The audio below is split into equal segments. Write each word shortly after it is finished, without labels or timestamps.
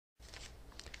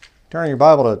Turn your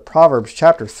Bible to Proverbs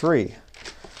chapter 3.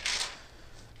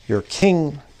 Your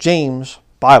King James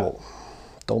Bible.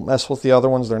 Don't mess with the other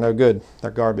ones. They're no good.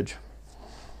 They're garbage.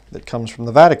 That comes from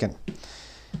the Vatican.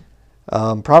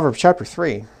 Proverbs chapter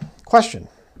 3. Question.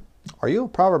 Are you a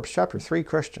Proverbs chapter 3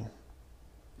 Christian?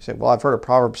 You say, well, I've heard of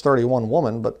Proverbs 31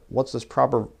 woman, but what's this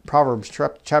Proverbs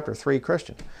chapter 3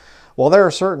 Christian? Well, there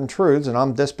are certain truths, and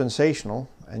I'm dispensational,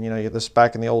 and this is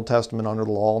back in the Old Testament under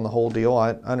the law and the whole deal.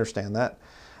 I understand that.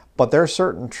 But there are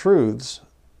certain truths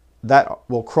that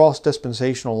will cross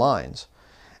dispensational lines,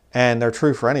 and they're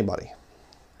true for anybody.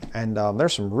 And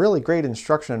there's some really great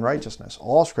instruction in righteousness.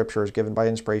 All Scripture is given by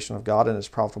inspiration of God and is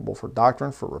profitable for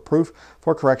doctrine, for reproof,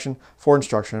 for correction, for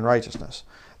instruction in righteousness.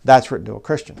 That's written to a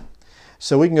Christian.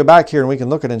 So we can go back here and we can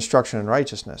look at instruction in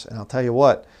righteousness. And I'll tell you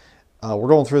what, we're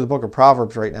going through the book of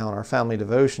Proverbs right now in our family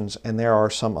devotions, and there are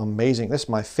some amazing, this is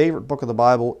my favorite book of the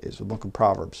Bible, is the book of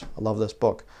Proverbs. I love this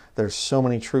book. There's so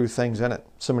many true things in it,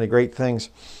 so many great things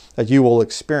that you will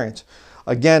experience.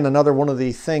 Again, another one of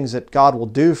the things that God will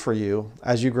do for you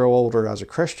as you grow older as a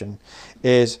Christian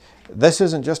is this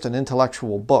isn't just an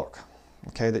intellectual book,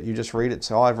 okay, that you just read it and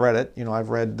say, oh, I've read it. I've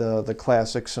read the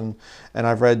classics and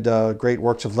I've read great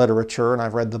works of literature and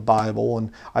I've read the Bible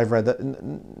and I've read that.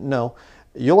 No,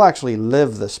 you'll actually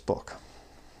live this book.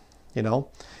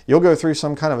 You'll go through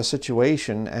some kind of a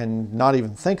situation and not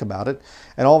even think about it,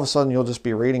 and all of a sudden you'll just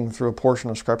be reading through a portion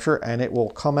of Scripture and it will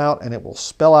come out and it will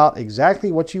spell out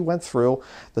exactly what you went through.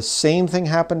 The same thing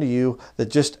happened to you,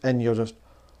 and you'll just,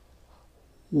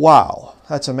 wow,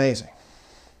 that's amazing.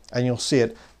 And you'll see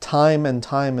it time and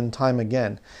time and time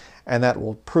again, and that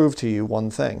will prove to you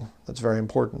one thing that's very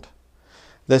important.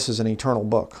 This is an eternal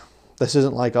book. This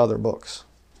isn't like other books.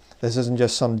 This isn't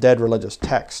just some dead religious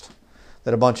text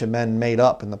that a bunch of men made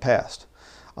up in the past.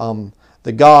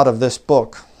 The God of this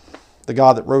book, the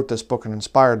God that wrote this book and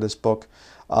inspired this book,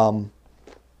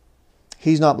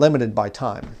 He's not limited by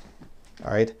time.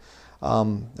 All right.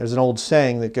 There's an old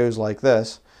saying that goes like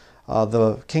this: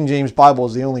 the King James Bible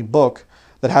is the only book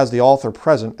that has the author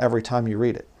present every time you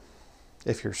read it,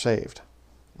 if you're saved.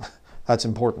 That's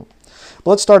important.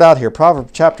 But let's start out here. Proverbs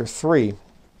chapter 3,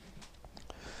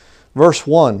 verse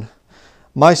 1.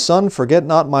 My son, forget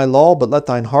not my law, but let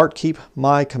thine heart keep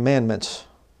my commandments.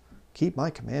 Keep my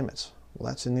commandments. Well,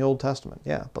 that's in the Old Testament.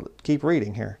 Yeah, but keep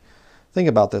reading here. Think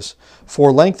about this.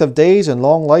 For length of days and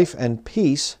long life and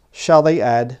peace shall they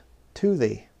add to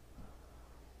thee.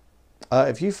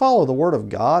 If you follow the Word of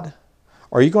God,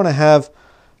 are you going to have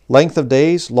length of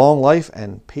days, long life,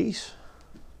 and peace?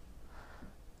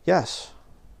 Yes.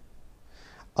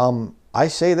 I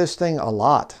say this thing a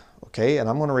lot. Okay, and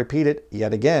I'm going to repeat it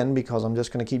yet again because I'm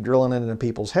just going to keep drilling it into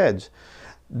people's heads.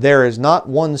 There is not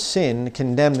one sin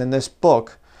condemned in this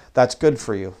book that's good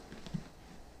for you.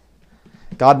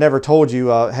 God never told you,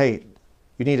 hey,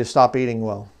 you need to stop eating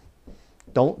well.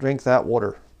 Don't drink that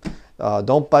water.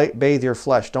 Don't bathe your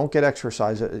flesh. Don't get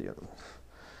exercise.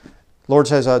 Lord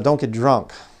says, don't get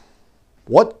drunk.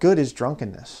 What good is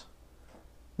drunkenness?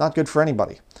 Not good for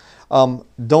anybody.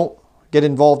 Don't get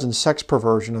involved in sex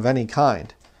perversion of any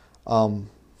kind.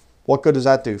 What good does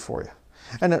that do for you?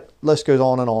 And the list goes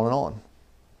on and on and on.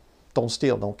 Don't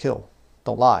steal, don't kill,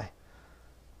 don't lie.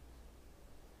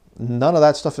 None of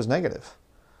that stuff is negative.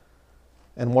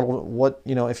 And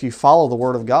if you follow the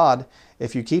Word of God,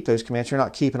 if you keep those commands, you're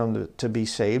not keeping them to be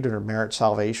saved or merit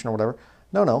salvation or whatever.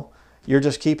 No. You're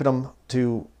just keeping them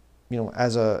to, you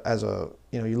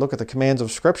look at the commands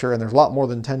of Scripture, and there's a lot more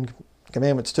than 10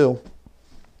 commandments too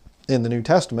in the New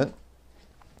Testament.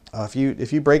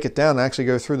 If you break it down and actually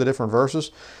go through the different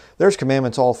verses, there's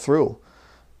commandments all through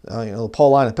the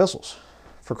Pauline epistles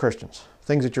for Christians.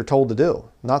 Things that you're told to do,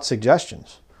 not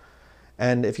suggestions.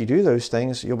 And if you do those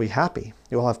things, you'll be happy.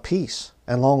 You'll have peace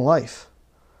and long life.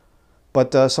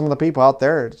 But some of the people out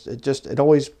there, it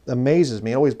always amazes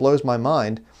me. It always blows my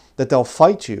mind that they'll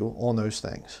fight you on those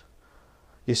things.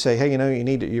 You say, hey,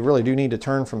 you really do need to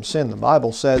turn from sin. The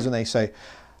Bible says, and they say,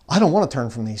 I don't want to turn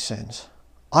from these sins.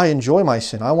 I enjoy my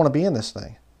sin. I want to be in this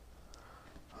thing.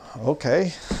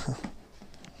 Okay.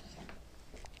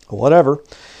 Whatever.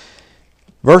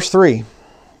 Verse 3.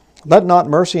 Let not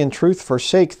mercy and truth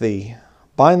forsake thee.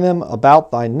 Bind them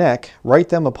about thy neck. Write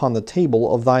them upon the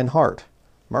table of thine heart.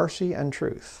 Mercy and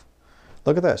truth.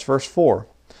 Look at this. Verse 4.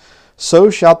 So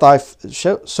shalt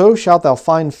thou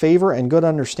find favor and good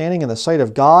understanding in the sight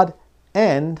of God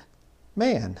and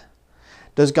man.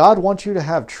 Does God want you to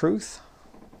have truth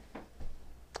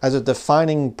as a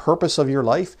defining purpose of your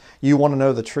life? You want to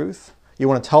know the truth? You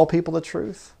want to tell people the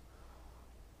truth?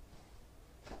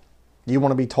 You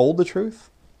want to be told the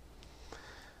truth?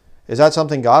 Is that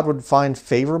something God would find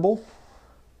favorable?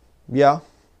 Yeah.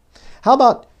 How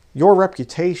about your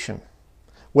reputation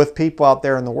with people out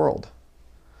there in the world?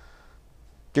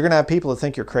 You're going to have people that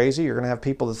think you're crazy. You're going to have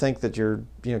people that think that you're,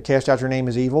 cast out your name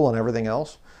as evil and everything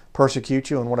else, persecute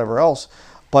you and whatever else.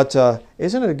 But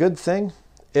isn't it a good thing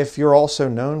if you're also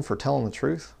known for telling the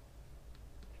truth?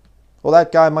 Well,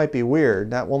 that guy might be weird.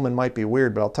 That woman might be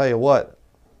weird, but I'll tell you what,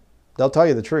 they'll tell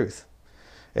you the truth.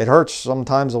 It hurts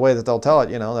sometimes the way that they'll tell it.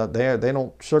 They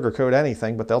don't sugarcoat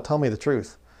anything, but they'll tell me the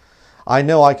truth. I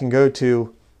know I can go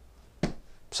to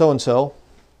so-and-so,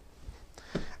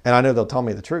 and I know they'll tell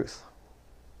me the truth.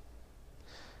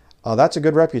 That's a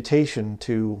good reputation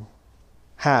to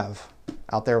have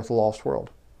out there with the lost world.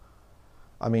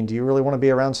 I mean, do you really want to be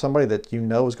around somebody that you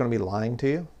know is going to be lying to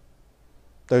you?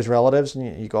 Those relatives,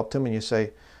 and you go up to them and you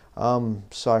say,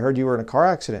 so I heard you were in a car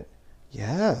accident.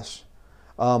 Yes.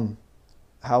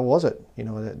 How was it?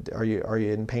 Are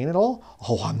you in pain at all?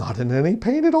 Oh, I'm not in any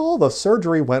pain at all. The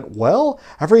surgery went well.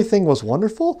 Everything was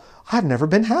wonderful. I've never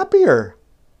been happier.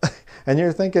 And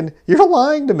you're thinking, you're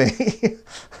lying to me.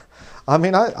 I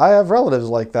mean, I have relatives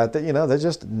like that, they're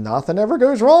just, nothing ever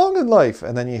goes wrong in life.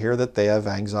 And then you hear that they have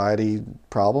anxiety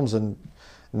problems and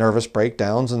nervous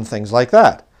breakdowns and things like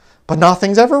that. But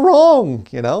nothing's ever wrong,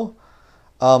 I don't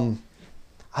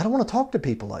want to talk to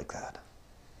people like that.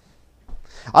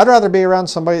 I'd rather be around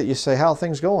somebody that you say, how are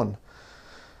things going?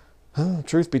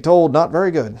 Truth be told, not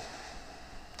very good.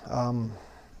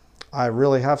 I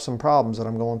really have some problems that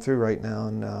I'm going through right now.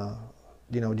 And,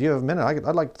 do you have a minute?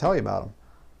 I'd like to tell you about them.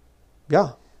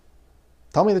 Yeah.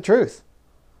 Tell me the truth.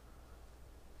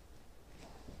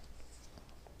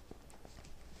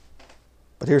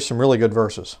 But here's some really good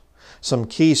verses. Some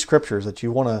key scriptures that you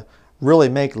want to really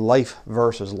make life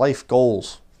verses, life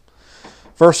goals.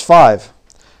 Verse 5.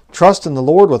 Trust in the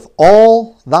Lord with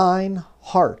all thine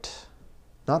heart,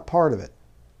 not part of it.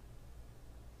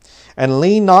 And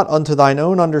lean not unto thine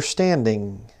own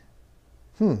understanding.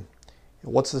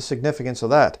 What's the significance of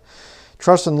that?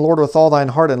 Trust in the Lord with all thine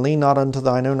heart and lean not unto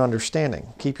thine own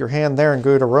understanding. Keep your hand there and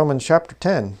go to Romans chapter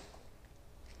 10.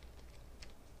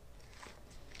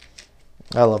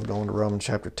 I love going to Romans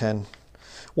chapter 10.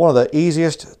 One of the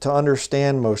easiest to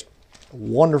understand, most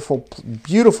wonderful,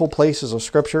 beautiful places of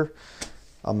Scripture.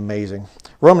 Amazing.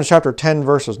 Romans chapter 10,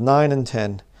 verses 9 and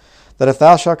 10. That if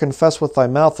thou shalt confess with thy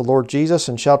mouth the Lord Jesus,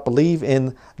 and shalt believe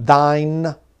in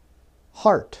thine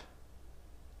heart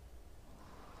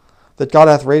that God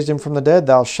hath raised him from the dead,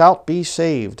 thou shalt be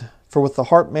saved. For with the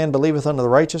heart man believeth unto the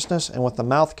righteousness, and with the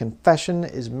mouth confession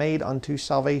is made unto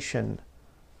salvation.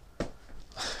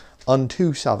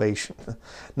 Unto salvation.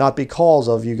 Not because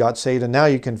of you got saved and now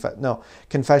you confess. No,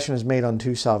 confession is made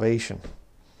unto salvation.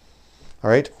 All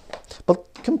right?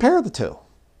 But compare the two.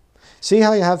 See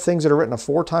how you have things that are written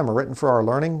aforetime or written for our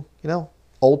learning,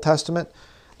 Old Testament,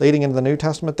 leading into the New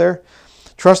Testament there.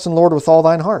 Trust in the Lord with all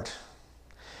thine heart.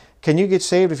 Can you get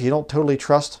saved if you don't totally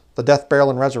trust the death, burial,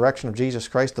 and resurrection of Jesus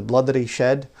Christ, the blood that he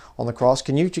shed on the cross?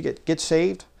 Can you get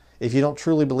saved if you don't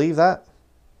truly believe that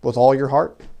with all your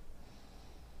heart?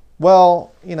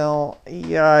 Well,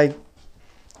 yeah,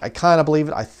 I kind of believe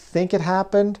it. I think it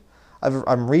happened.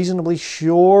 I'm reasonably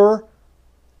sure.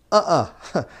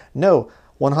 No,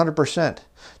 100%.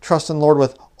 Trust in the Lord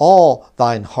with all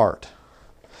thine heart,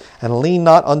 and lean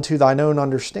not unto thine own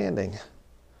understanding.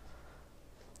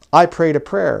 I prayed a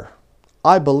prayer.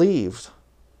 I believed.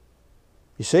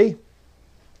 You see?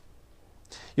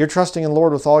 You're trusting in the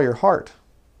Lord with all your heart.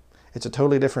 It's a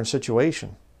totally different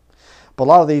situation. But a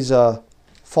lot of these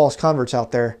false converts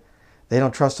out there, they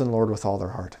don't trust in the Lord with all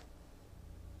their heart.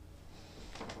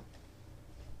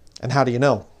 And how do you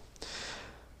know?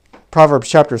 Proverbs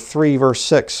chapter 3, verse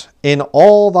 6. In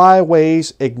all thy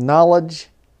ways acknowledge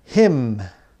him.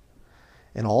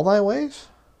 In all thy ways?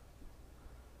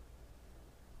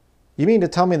 You mean to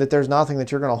tell me that there's nothing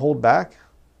that you're going to hold back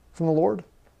from the Lord?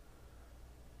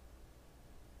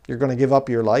 You're going to give up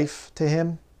your life to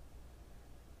him?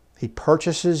 He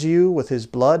purchases you with his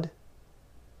blood.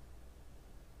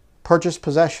 Purchase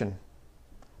possession.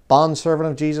 Bondservant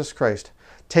of Jesus Christ.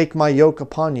 Take my yoke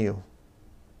upon you.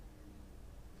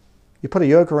 You put a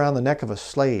yoke around the neck of a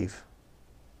slave.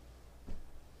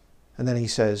 And then he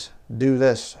says, do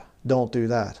this, don't do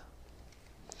that.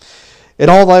 In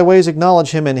all thy ways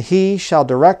acknowledge him, and he shall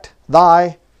direct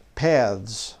thy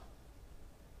paths.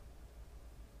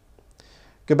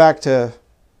 Go back to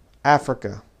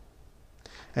Africa.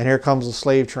 And here comes the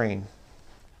slave train.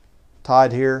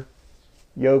 Tied here,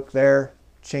 yoke there,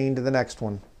 chained to the next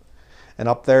one. And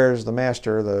up there is the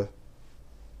master, the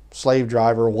slave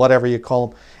driver, whatever you call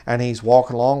him. And he's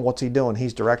walking along. What's he doing?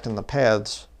 He's directing the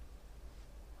paths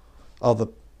of the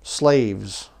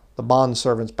slaves, the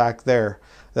bondservants back there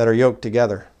that are yoked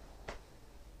together.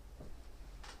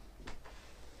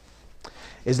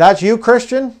 Is that you,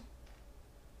 Christian?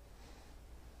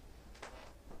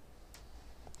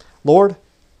 Lord,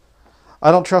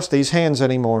 I don't trust these hands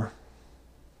anymore.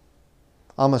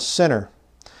 I'm a sinner.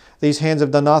 These hands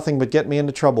have done nothing but get me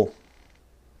into trouble.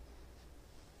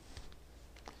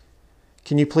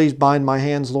 Can you please bind my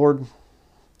hands, Lord?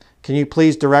 Can you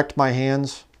please direct my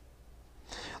hands?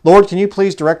 Lord, can you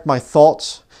please direct my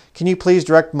thoughts? Can you please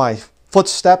direct my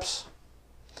footsteps?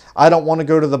 I don't want to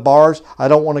go to the bars. I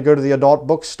don't want to go to the adult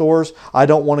bookstores. I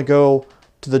don't want to go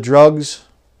to the drugs,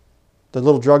 the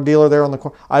little drug dealer there on the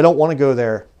corner. I don't want to go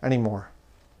there anymore.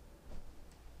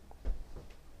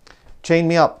 Chain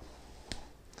me up.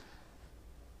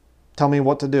 Tell me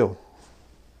what to do.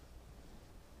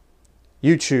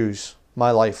 You choose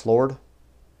my life, Lord.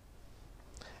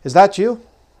 Is that you?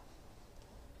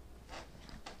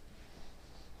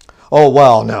 Oh,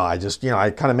 well, no, I just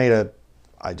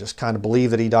kind of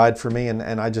believe that he died for me and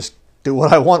I just do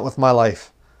what I want with my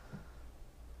life.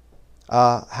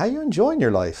 How are you enjoying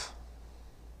your life?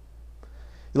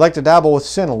 You like to dabble with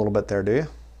sin a little bit there, do you?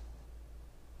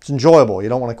 It's enjoyable. You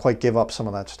don't want to quite give up some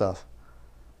of that stuff.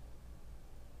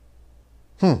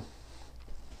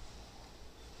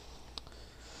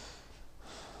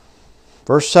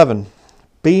 Verse 7.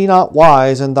 Be not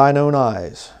wise in thine own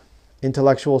eyes.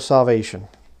 Intellectual salvation.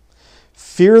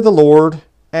 Fear the Lord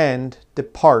and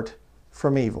depart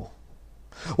from evil.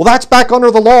 Well, that's back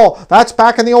under the law. That's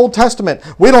back in the Old Testament.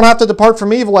 We don't have to depart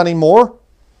from evil anymore.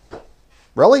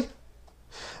 Really?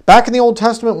 Back in the Old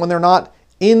Testament, when they're not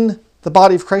in the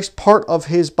body of Christ, part of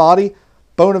his body,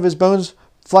 bone of his bones,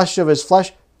 flesh of his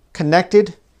flesh,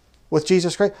 connected with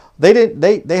Jesus Christ,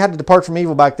 they had to depart from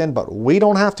evil back then, but we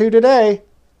don't have to today.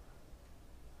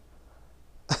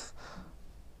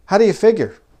 How do you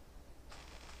figure?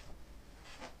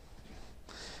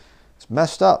 It's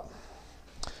messed up.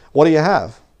 What do you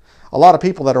have? A lot of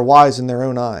people that are wise in their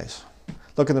own eyes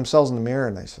look at themselves in the mirror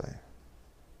and they say,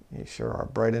 you sure are a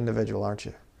bright individual, aren't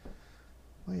you?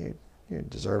 Well, you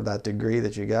deserve that degree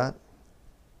that you got.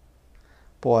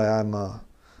 Boy, I'm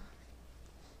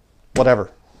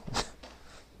whatever.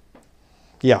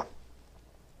 Yeah.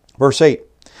 Verse 8.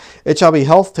 It shall be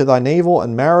health to thy navel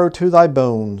and marrow to thy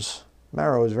bones.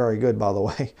 Marrow is very good, by the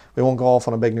way. We won't go off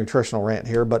on a big nutritional rant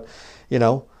here, but,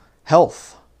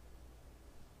 health.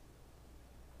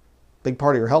 Big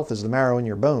part of your health is the marrow in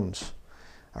your bones.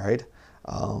 All right?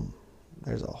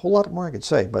 There's a whole lot more I could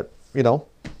say, but, don't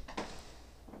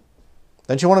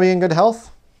you want to be in good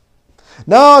health?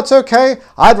 No, it's okay.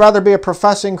 I'd rather be a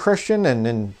professing Christian and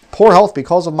in poor health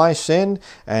because of my sin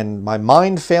and my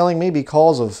mind failing me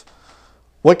because of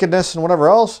wickedness and whatever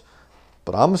else.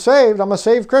 But I'm saved. I'm a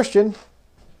saved Christian.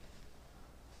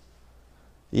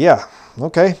 Yeah,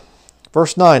 okay.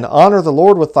 Verse 9, honor the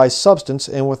Lord with thy substance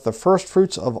and with the first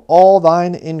fruits of all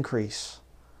thine increase.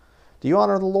 Do you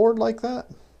honor the Lord like that?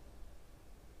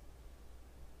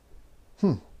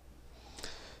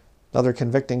 Another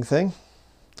convicting thing.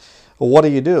 Well, what do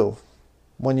you do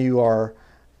when you are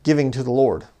giving to the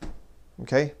Lord?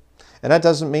 Okay? And that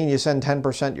doesn't mean you send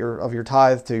 10% of your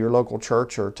tithe to your local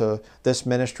church or to this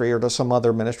ministry or to some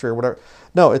other ministry or whatever.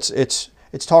 No, it's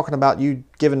talking about you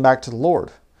giving back to the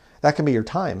Lord. That can be your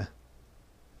time.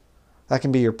 That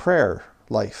can be your prayer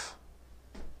life.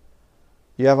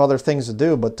 You have other things to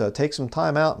do, but take some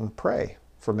time out and pray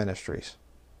for ministries.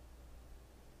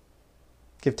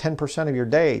 Give 10% of your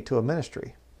day to a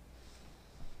ministry.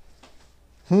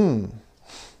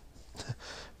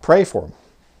 Pray for them.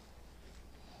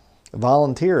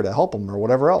 Volunteer to help them or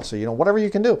whatever else. So, whatever you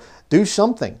can do. Do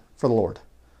something for the Lord.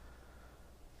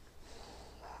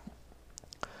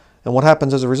 And what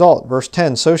happens as a result? Verse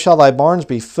 10, so shall thy barns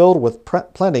be filled with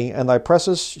plenty, and thy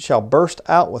presses shall burst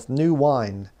out with new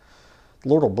wine. The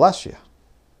Lord will bless you.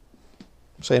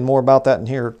 I'm saying more about that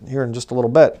here in just a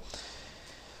little bit.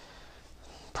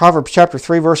 Proverbs chapter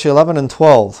 3, verse 11 and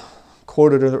 12,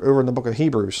 quoted over in the book of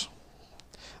Hebrews.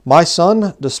 My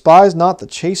son, despise not the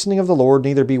chastening of the Lord,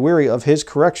 neither be weary of his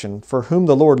correction. For whom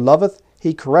the Lord loveth,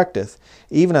 he correcteth,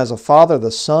 even as a father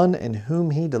the son in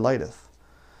whom he delighteth.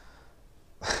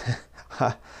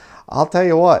 I'll tell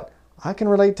you what, I can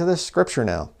relate to this scripture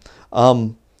now.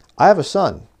 I have a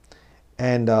son,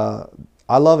 and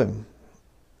I love him.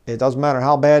 It doesn't matter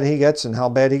how bad he gets and how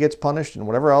bad he gets punished and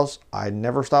whatever else. I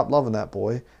never stop loving that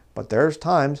boy. But there's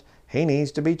times he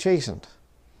needs to be chastened.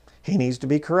 He needs to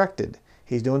be corrected.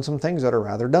 He's doing some things that are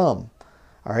rather dumb.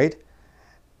 All right?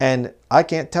 And I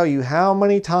can't tell you how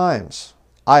many times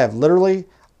I have literally,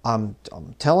 I'm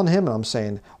telling him and I'm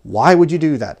saying, why would you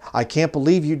do that? I can't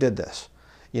believe you did this.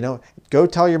 Go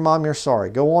tell your mom you're sorry.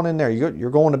 Go on in there.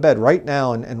 You're going to bed right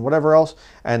now and whatever else.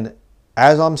 And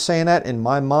As I'm saying that, in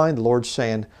my mind, the Lord's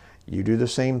saying, you do the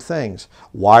same things.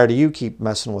 Why do you keep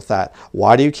messing with that?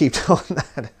 Why do you keep doing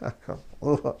that?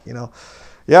 You know,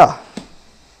 yeah.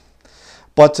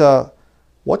 But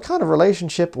what kind of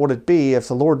relationship would it be if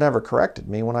the Lord never corrected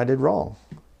me when I did wrong?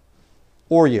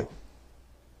 Or you?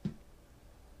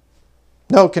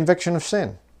 No conviction of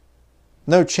sin.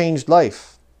 No changed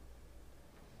life.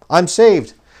 I'm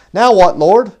saved. Now what,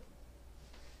 Lord?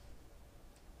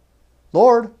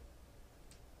 Lord?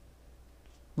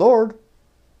 Lord?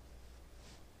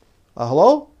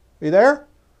 Hello? Are you there?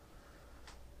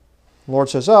 The Lord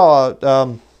says,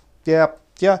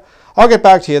 yeah, I'll get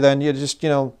back to you then. You just,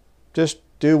 just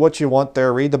do what you want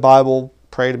there. Read the Bible,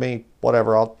 pray to me,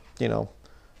 whatever.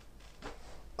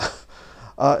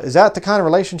 Is that the kind of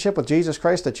relationship with Jesus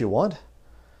Christ that you want?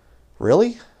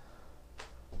 Really?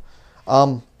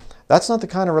 That's not the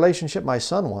kind of relationship my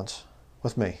son wants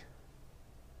with me.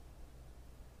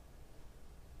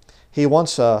 He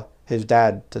wants his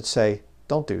dad to say,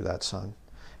 don't do that, son.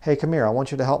 Hey, come here. I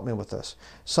want you to help me with this.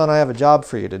 Son, I have a job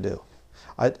for you to do.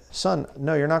 Son,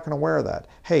 no, you're not going to wear that.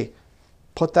 Hey,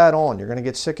 put that on. You're going to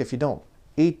get sick if you don't.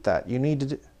 Eat that. You need to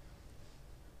do...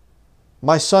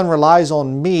 My son relies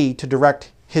on me to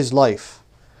direct his life.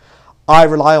 I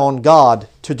rely on God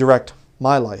to direct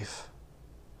my life.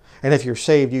 And if you're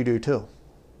saved, you do too.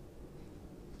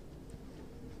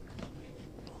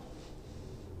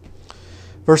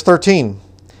 Verse 13.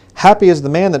 Happy is the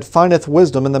man that findeth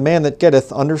wisdom, and the man that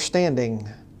getteth understanding.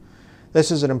 This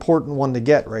is an important one to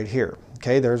get right here.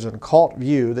 Okay, there's an occult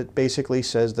view that basically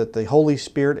says that the Holy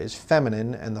Spirit is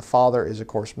feminine and the Father is, of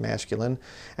course, masculine.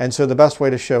 And so the best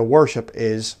way to show worship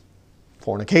is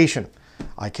fornication.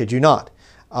 I kid you not.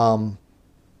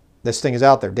 This thing is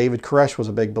out there. David Koresh was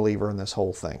a big believer in this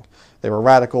whole thing. They were a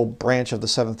radical branch of the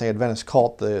Seventh-day Adventist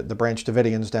cult, the Branch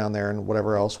Davidians down there and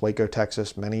whatever else, Waco,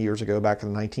 Texas, many years ago, back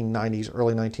in the 1990s,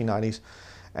 early 1990s.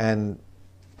 And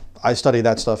I studied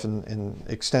that stuff in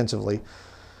extensively.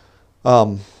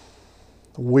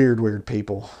 Weird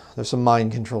people. There's some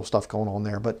mind control stuff going on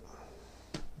there, but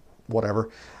whatever.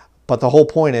 But the whole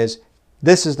point is,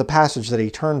 this is the passage that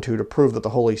he turned to prove that the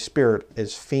Holy Spirit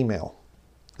is female.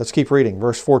 Let's keep reading.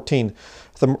 Verse 14.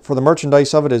 For the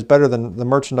merchandise of it is better than the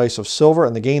merchandise of silver,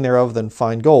 and the gain thereof than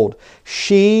fine gold.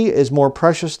 She is more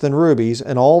precious than rubies,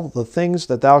 and all the things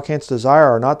that thou canst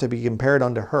desire are not to be compared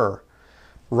unto her.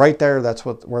 Right there, that's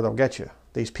where they'll get you.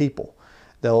 These people.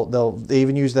 They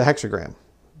even use the hexagram.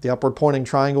 The upward pointing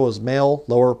triangle is male,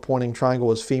 lower pointing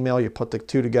triangle is female. You put the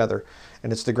two together,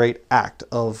 and it's the great act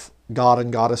of God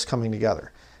and goddess coming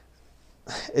together.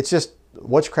 It's just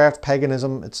witchcraft,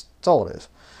 paganism, it's all it is.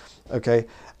 Okay,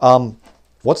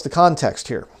 what's the context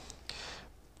here?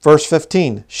 Verse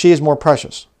 15, she is more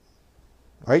precious.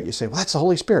 Right? You say, well, that's the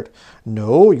Holy Spirit.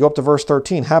 No, you go up to verse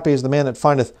 13. Happy is the man that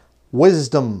findeth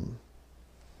wisdom.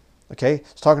 Okay,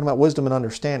 it's talking about wisdom and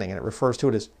understanding, and it refers to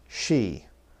it as she.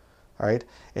 All right,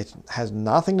 it has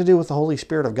nothing to do with the Holy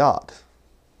Spirit of God.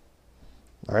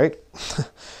 All right,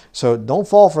 so don't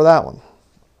fall for that one.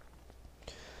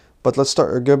 But let's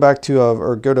go back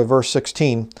to go to verse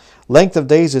 16. Length of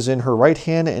days is in her right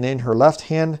hand, and in her left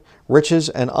hand riches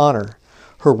and honor.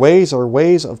 Her ways are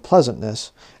ways of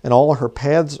pleasantness, and all her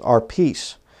paths are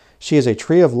peace. She is a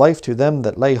tree of life to them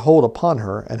that lay hold upon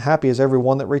her, and happy is every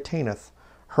one that retaineth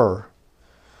her.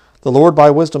 The Lord by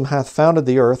wisdom hath founded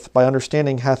the earth, by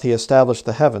understanding hath he established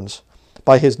the heavens.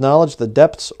 By his knowledge the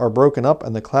depths are broken up,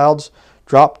 and the clouds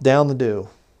drop down the dew.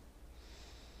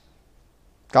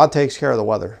 God takes care of the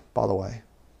weather, by the way.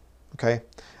 Okay?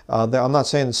 I'm not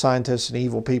saying the scientists and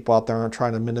evil people out there aren't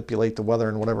trying to manipulate the weather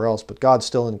and whatever else, but God's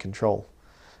still in control.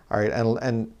 All right?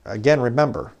 And again,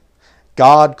 remember,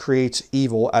 God creates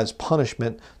evil as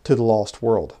punishment to the lost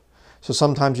world. So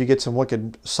sometimes you get some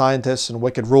wicked scientists and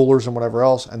wicked rulers and whatever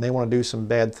else, and they want to do some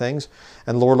bad things.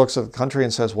 And the Lord looks at the country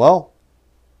and says, well,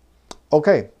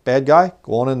 okay, bad guy,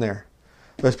 go on in there.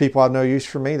 Those people have no use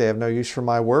for me. They have no use for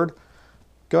my word.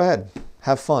 Go ahead.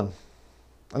 Have fun.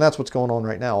 And that's what's going on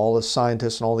right now. All the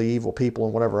scientists and all the evil people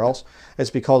and whatever else. It's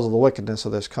because of the wickedness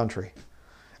of this country.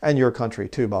 And your country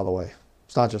too, by the way.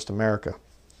 It's not just America.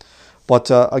 But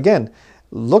again,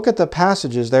 look at the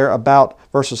passages there about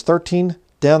verses 13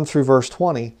 down through verse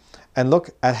 20. And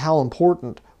look at how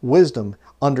important wisdom,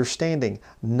 understanding,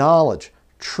 knowledge,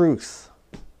 truth.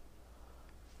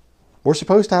 We're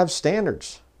supposed to have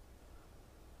standards.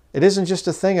 It isn't just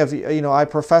a thing of, I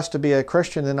profess to be a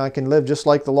Christian and I can live just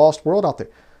like the lost world out there.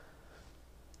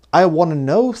 I want to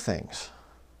know things.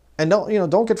 And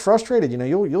don't get frustrated.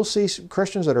 You'll see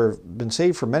Christians that have been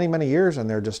saved for many, many years, and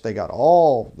they got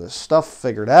all this stuff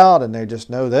figured out, and they just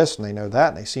know this and they know that,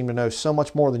 and they seem to know so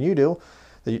much more than you do.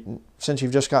 since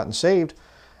you've just gotten saved,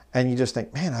 and you just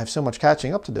think, man, I have so much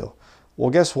catching up to do. Well,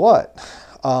 guess what?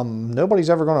 Nobody's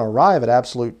ever going to arrive at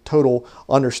absolute total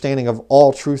understanding of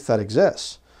all truth that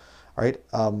exists, right?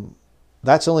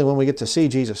 That's only when we get to see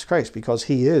Jesus Christ, because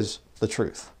he is the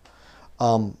truth.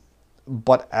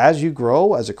 But as you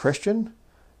grow as a Christian,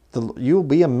 you'll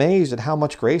be amazed at how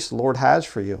much grace the Lord has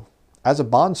for you. As a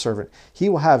bondservant, he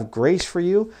will have grace for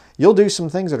you. You'll do some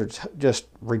things that are just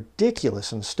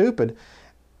ridiculous and stupid,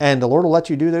 and the Lord will let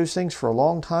you do those things for a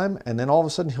long time, and then all of a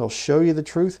sudden he'll show you the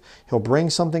truth. He'll bring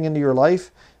something into your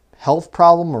life, health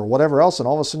problem or whatever else, and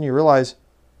all of a sudden you realize,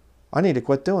 I need to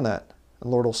quit doing that. And the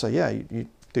Lord will say, yeah, you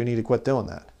do need to quit doing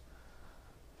that.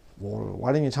 Well,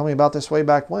 why didn't you tell me about this way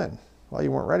back when? Well, you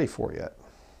weren't ready for it yet.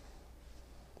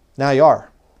 Now you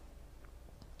are.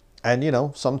 And,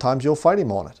 sometimes you'll fight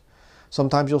him on it.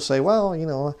 Sometimes you'll say, well,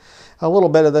 a little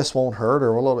bit of this won't hurt,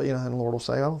 or a little, and the Lord will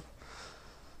say, oh,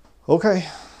 okay.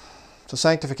 It's a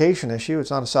sanctification issue. It's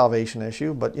not a salvation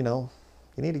issue, but, you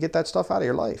need to get that stuff out of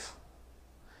your life.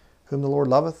 Whom the Lord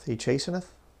loveth, he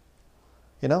chasteneth.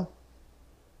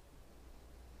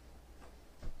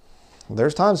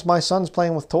 There's times my son's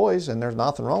playing with toys, and there's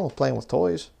nothing wrong with playing with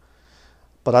toys.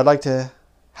 But I'd like to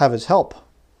have his help.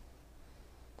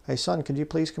 Hey, son, could you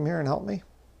please come here and help me?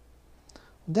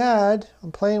 Dad,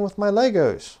 I'm playing with my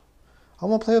Legos. I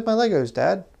want to play with my Legos,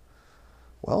 Dad.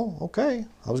 Well, okay.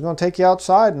 I was going to take you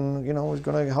outside and, was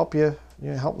going to help you,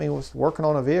 help me with working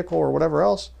on a vehicle or whatever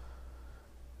else.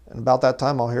 And about that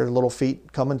time, I'll hear the little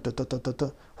feet coming.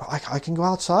 I can go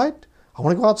outside? I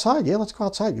want to go outside. Yeah, let's go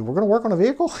outside. We're going to work on a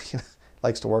vehicle?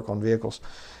 Likes to work on vehicles.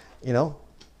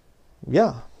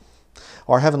 Yeah.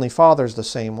 Our Heavenly Father's the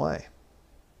same way.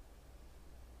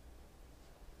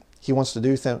 He wants to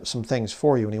do some things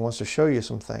for you, and he wants to show you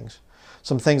some things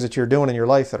that you're doing in your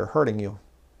life that are hurting you,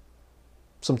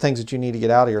 some things that you need to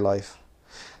get out of your life.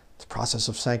 The process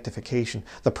of sanctification,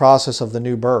 the process of the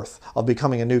new birth, of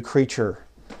becoming a new creature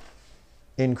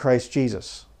in Christ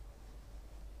Jesus.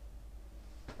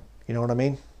 You know what I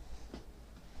mean?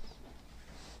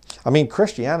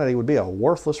 Christianity would be a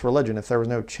worthless religion if there was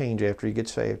no change after you get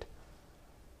saved.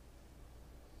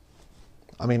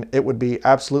 It would be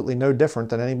absolutely no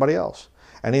different than anybody else,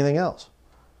 anything else.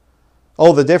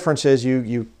 Oh, the difference is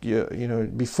you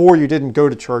before you didn't go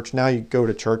to church, now you go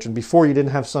to church, and before you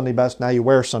didn't have Sunday best, now you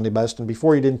wear Sunday best, and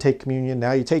before you didn't take communion,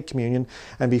 now you take communion,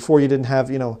 and before you didn't have,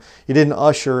 you didn't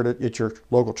usher at your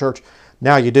local church,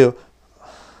 now you do.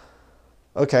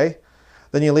 Okay.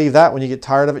 Then you leave that when you get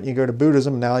tired of it and you go to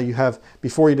Buddhism. Now you have,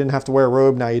 before you didn't have to wear a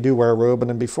robe, now you do wear a robe,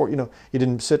 and then before, you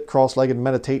didn't sit cross-legged and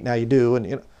meditate, now you do,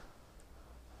 and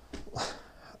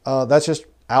that's just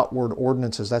outward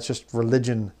ordinances. That's just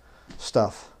religion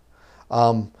stuff.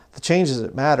 The changes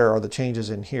that matter are the changes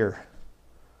in here.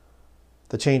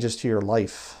 The changes to your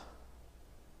life.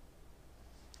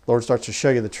 The Lord starts to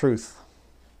show you the truth.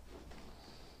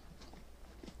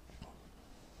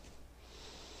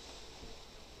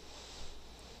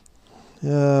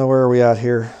 Where are we at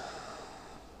here?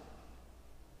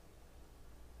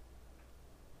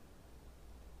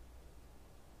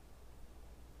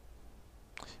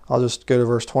 I'll just go to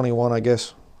verse 21, I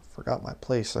guess. Forgot my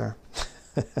place there.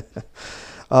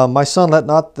 My son, let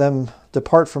not them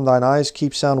depart from thine eyes.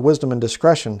 Keep sound wisdom and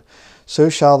discretion. So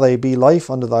shall they be life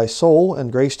unto thy soul,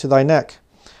 and grace to thy neck.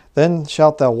 Then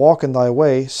shalt thou walk in thy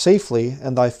way safely,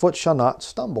 and thy foot shall not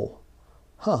stumble.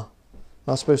 Not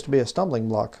supposed to be a stumbling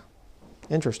block.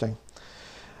 Interesting.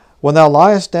 When thou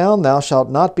liest down, thou shalt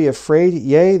not be afraid.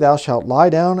 Yea, thou shalt lie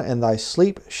down, and thy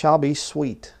sleep shall be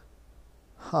sweet.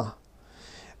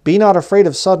 Be not afraid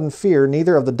of sudden fear,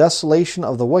 neither of the desolation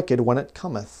of the wicked when it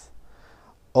cometh.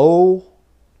 Oh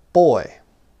boy.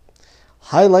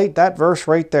 Highlight that verse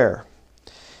right there.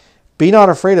 Be not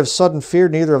afraid of sudden fear,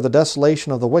 neither of the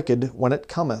desolation of the wicked when it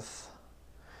cometh.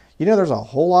 There's a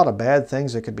whole lot of bad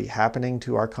things that could be happening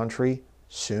to our country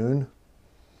soon.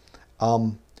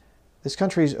 This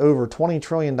country is over $20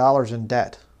 trillion in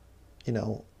debt.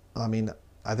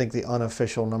 I think the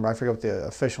unofficial number, I forget what the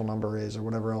official number is or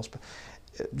whatever else, but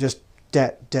just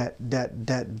debt.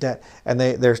 And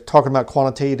they're talking about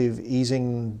quantitative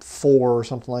easing 4 or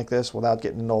something like this without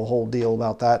getting into a whole deal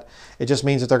about that. It just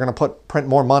means that they're going to print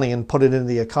more money and put it into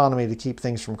the economy to keep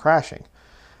things from crashing.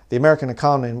 The American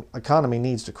economy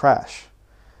needs to crash.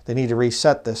 They need to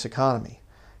reset this economy.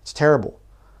 It's terrible.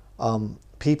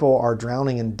 People are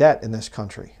drowning in debt in this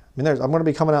country. I'm going to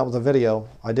be coming out with a video.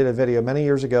 I did a video many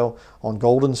years ago on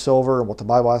gold and silver and what the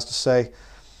Bible has to say.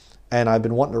 And I've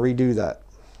been wanting to redo that.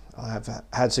 I have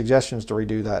had suggestions to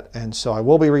redo that. And so I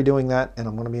will be redoing that. And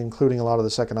I'm going to be including a lot of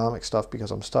this economic stuff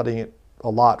because I'm studying it a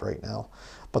lot right now.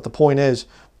 But the point is,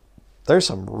 there's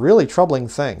some really troubling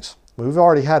things. We've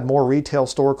already had more retail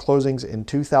store closings in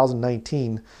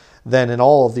 2019 than in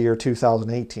all of the year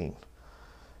 2018.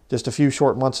 Just a few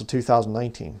short months of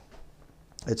 2019.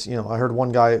 It's, I heard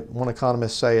one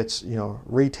economist say it's,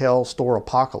 retail store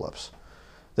apocalypse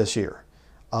this year.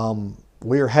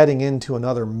 We are heading into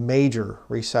another major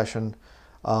recession.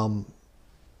 And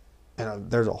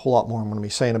there's a whole lot more I'm going to be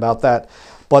saying about that.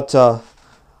 But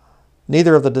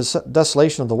neither of the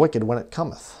desolation of the wicked when it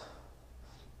cometh.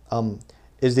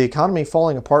 Is the economy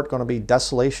falling apart going to be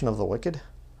desolation of the wicked?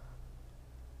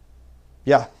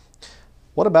 Yeah.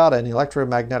 What about an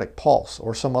electromagnetic pulse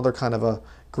or some other kind of a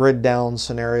grid down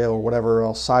scenario or whatever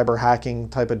else, cyber hacking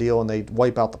type of deal, and they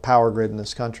wipe out the power grid in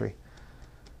this country?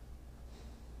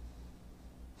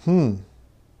 You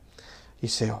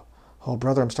say, oh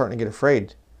brother, I'm starting to get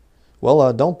afraid.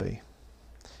 Well, don't be.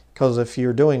 Because if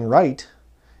you're doing right,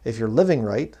 if you're living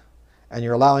right, and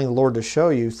you're allowing the Lord to show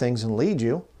you things and lead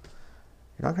you,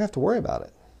 you're not going to have to worry about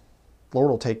it. The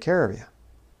Lord will take care of you.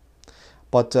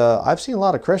 But I've seen a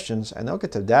lot of Christians, and they'll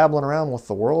get to dabbling around with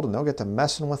the world, and they'll get to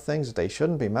messing with things that they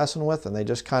shouldn't be messing with, and they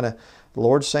just kind of, the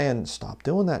Lord's saying, stop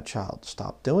doing that, child.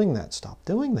 Stop doing that. Stop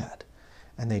doing that.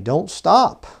 And they don't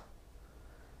stop.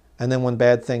 And then when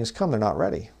bad things come, they're not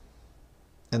ready.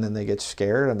 And then they get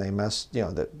scared, and they mess,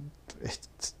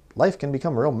 life can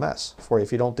become a real mess for you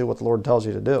if you don't do what the Lord tells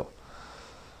you to do.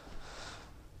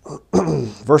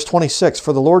 Verse 26,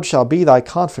 for the Lord shall be thy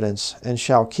confidence, and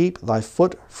shall keep thy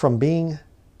foot from being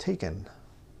taken.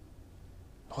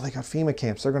 Oh, they got FEMA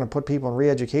camps. They're going to put people in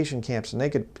re-education camps, and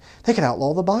they could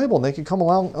outlaw the Bible, and they could come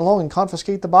along and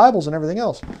confiscate the Bibles and everything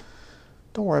else.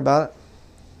 Don't worry about it.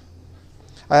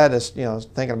 I had this,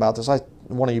 thinking about this.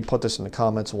 One of you put this in the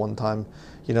comments one time.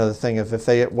 The thing of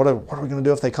what are we going to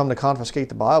do if they come to confiscate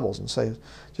the Bibles, and say,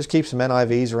 just keep some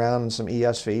NIVs around and some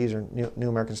ESVs or New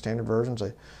American Standard Versions.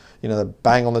 They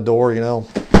bang on the door,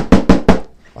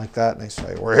 like that, and they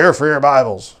say, we're here for your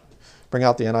Bibles. Bring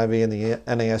out the NIV and the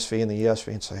NASV and the ESV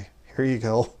and say, here you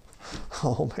go.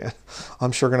 Oh man,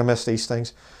 I'm sure going to miss these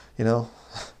things. There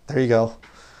you go.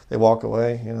 They walk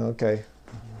away, okay,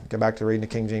 get back to reading the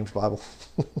King James Bible.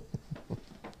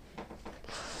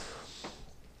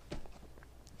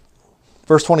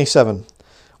 Verse 27,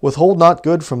 withhold not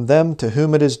good from them to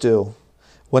whom it is due,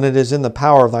 when it is in the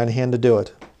power of thine hand to do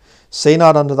it. Say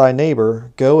not unto thy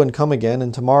neighbor, go and come again,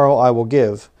 and tomorrow I will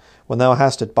give, when thou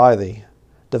hast it by thee.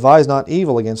 Devise not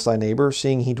evil against thy neighbor,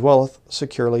 seeing he dwelleth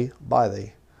securely by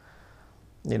thee.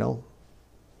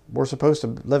 We're supposed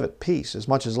to live at peace, as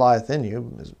much as lieth in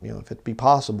you, if it be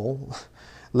possible,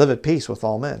 live at peace with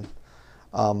all men.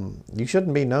 You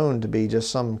shouldn't be known to be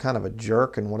just some kind of a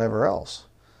jerk and whatever else.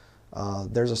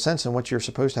 There's a sense in which you're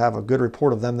supposed to have a good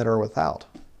report of them that are without.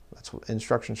 That's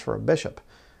instructions for a bishop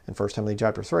in 1 Timothy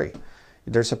chapter 3.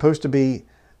 There's supposed to be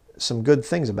some good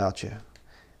things about you.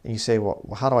 And you say, well,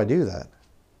 how do I do that?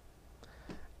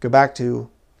 Go back to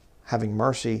having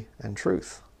mercy and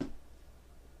truth.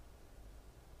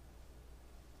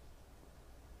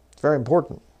 It's very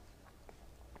important.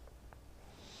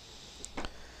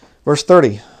 Verse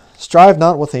 30, strive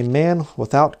not with a man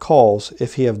without cause,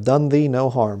 if he have done thee no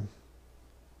harm.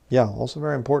 Yeah, also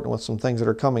very important with some things that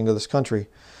are coming to this country.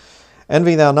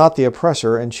 Envy thou not the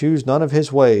oppressor, and choose none of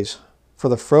his ways. For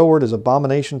the froward is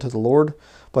abomination to the Lord,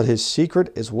 but his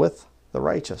secret is with the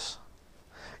righteous.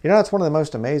 That's one of the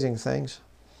most amazing things.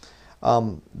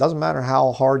 Doesn't matter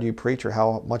how hard you preach or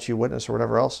how much you witness or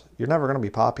whatever else, you're never going to be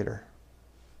popular.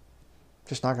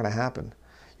 Just not going to happen.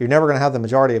 You're never going to have the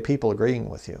majority of people agreeing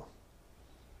with you.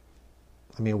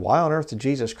 Why on earth did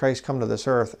Jesus Christ come to this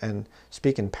earth and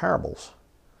speak in parables?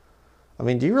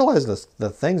 Do you realize the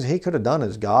things he could have done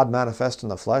as God manifest in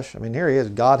the flesh? Here he is,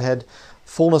 Godhead,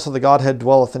 fullness of the Godhead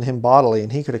dwelleth in him bodily,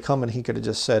 and he could have come and he could have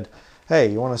just said,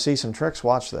 hey, you want to see some tricks?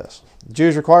 Watch this.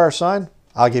 Jews require a sign?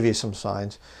 I'll give you some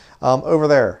signs. Over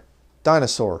there,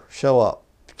 dinosaur, show up.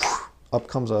 Up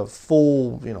comes a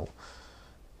full,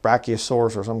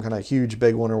 Brachiosaurus or some kind of huge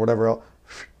big one or whatever else.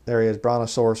 There he is,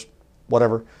 Brontosaurus,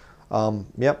 whatever.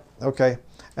 Yep, okay.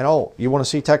 And you want to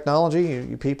see technology?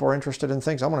 You people are interested in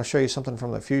things? I'm going to show you something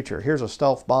from the future. Here's a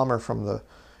stealth bomber from the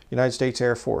United States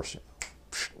Air Force.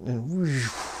 And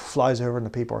flies over and the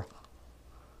people are...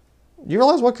 You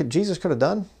realize what Jesus could have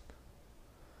done?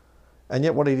 And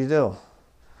yet what did he do?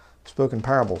 Spoke in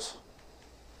parables.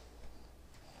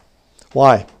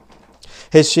 Why?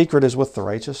 His secret is with the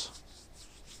righteous.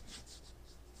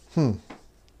 There's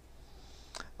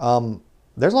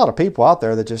a lot of people out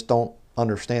there that just don't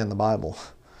understand the Bible.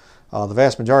 The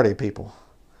vast majority of people.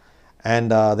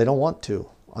 And they don't want to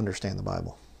understand the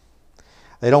Bible.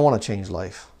 They don't want to change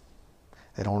life.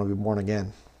 They don't want to be born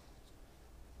again.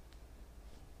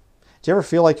 Do you ever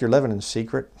feel like you're living in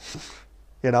secret?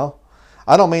 You know?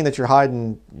 I don't mean that you're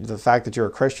hiding the fact that you're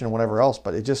a Christian and whatever else,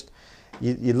 but it just,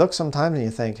 you look sometimes and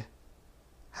you think,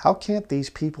 how can't these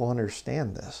people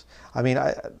understand this? I mean,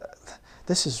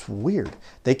 this is weird.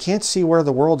 They can't see where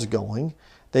the world's going.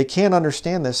 They can't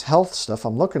understand this health stuff.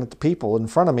 I'm looking at the people in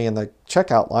front of me in the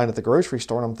checkout line at the grocery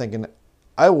store, and I'm thinking,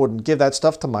 I wouldn't give that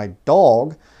stuff to my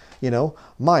dog. You know,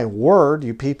 my word,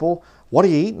 you people, what are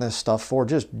you eating this stuff for?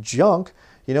 Just junk.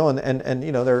 You know, and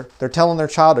you know, they're telling their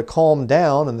child to calm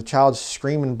down, and the child's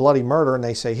screaming bloody murder, and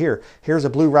they say, here's a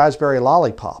blue raspberry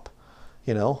lollipop.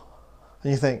 You know,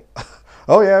 and you think,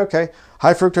 oh yeah, okay,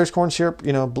 high fructose corn syrup,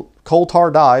 you know, coal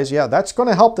tar dyes, yeah, that's going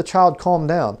to help the child calm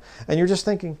down. And you're just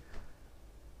thinking,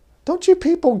 don't you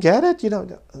people get it? You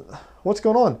know, what's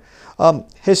going on?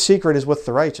 His secret is with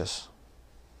the righteous.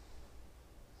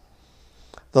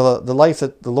 The life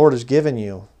that the Lord has given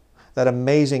you, that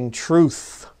amazing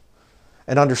truth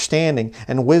and understanding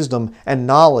and wisdom and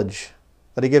knowledge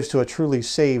that He gives to a truly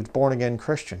saved, born-again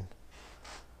Christian.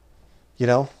 You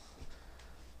know?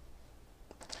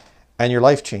 And your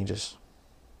life changes.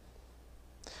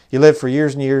 You live for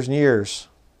years and years and years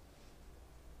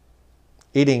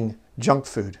eating junk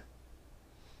food,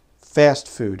 fast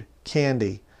food,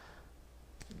 candy.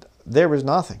 There was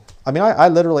nothing. I mean, I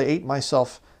literally ate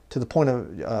myself to the point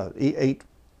of, ate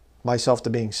myself to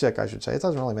being sick, I should say. It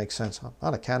doesn't really make sense. I'm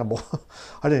not a cannibal.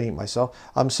 I didn't eat myself.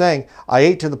 I'm saying I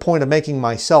ate to the point of making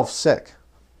myself sick.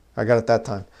 I got it that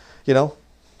time. You know,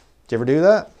 did you ever do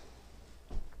that?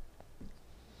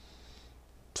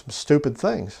 Some stupid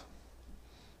things.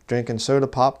 Drinking soda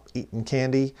pop, eating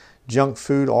candy, junk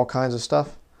food, all kinds of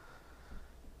stuff.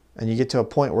 And you get to a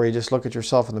point where you just look at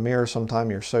yourself in the mirror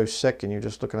sometime, you're so sick and you're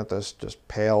just looking at this just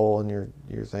pale, and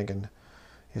you're thinking,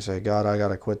 you say, God, I got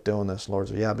to quit doing this. Lord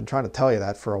says, yeah, I've been trying to tell you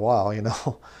that for a while, you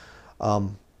know.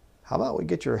 How about we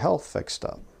get your health fixed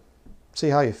up? See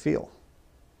how you feel.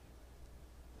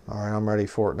 All right, I'm ready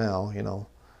for it now, you know.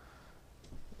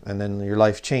 And then your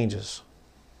life changes.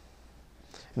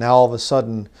 Now all of a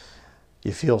sudden,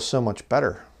 you feel so much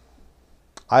better.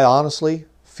 I honestly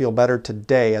feel better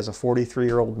today as a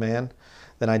 43-year-old man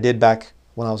than I did back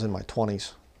when I was in my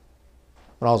 20s.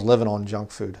 When I was living on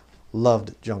junk food.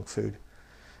 Loved junk food.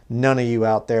 None of you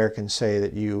out there can say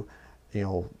that you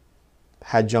know,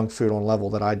 had junk food on a level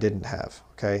that I didn't have,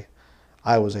 okay?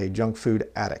 I was a junk food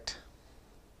addict.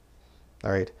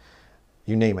 All right?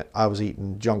 You name it. I was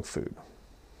eating junk food.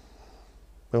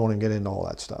 We won't even get into all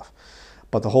that stuff.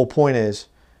 But the whole point is,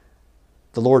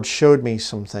 the Lord showed me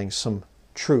some things, some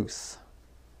truth.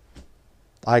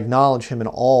 I acknowledge Him in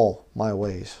all my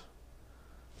ways.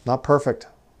 Not perfect.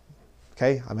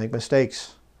 Okay? I make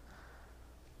mistakes.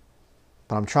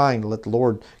 But I'm trying to let the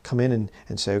Lord come in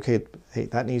and say, okay, hey,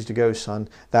 that needs to go, son.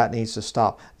 That needs to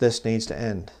stop. This needs to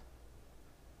end.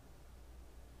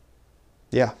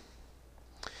 Yeah.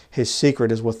 His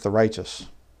secret is with the righteous.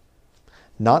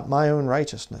 Not my own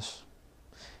righteousness.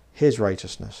 His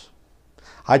righteousness.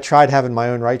 I tried having my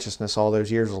own righteousness all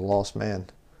those years as a lost man.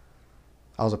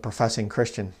 I was a professing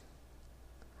Christian.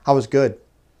 I was good.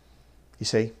 You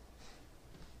see?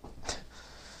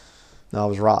 No, I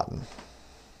was rotten.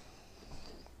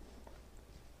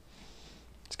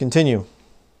 Let's continue.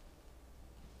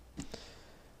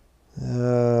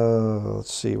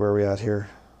 Let's see where we're at here.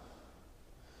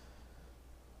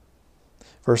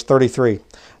 Verse 33.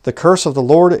 The curse of the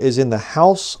Lord is in the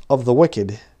house of the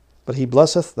wicked, but He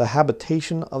blesseth the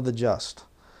habitation of the just.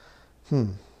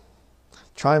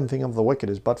 Triumphing of the wicked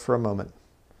is but for a moment,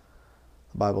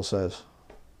 the Bible says.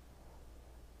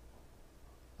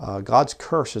 God's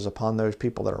curse is upon those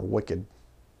people that are wicked.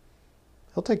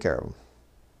 He'll take care of them.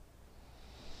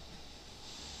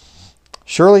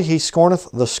 Surely He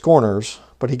scorneth the scorners,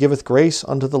 but He giveth grace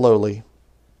unto the lowly.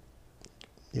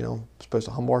 You know, supposed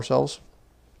to humble ourselves.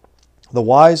 The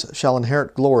wise shall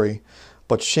inherit glory,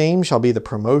 but shame shall be the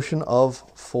promotion of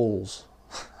fools.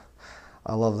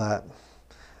 I love that.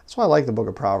 That's why I like the book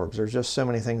of Proverbs. There's just so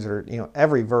many things that are, you know,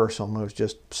 every verse almost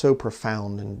just so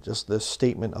profound, and just this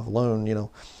statement alone, you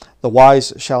know, the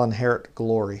wise shall inherit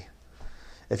glory.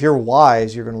 If you're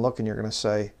wise, you're going to look and you're going to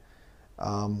say,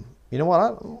 you know what,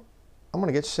 I'm going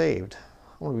to get saved.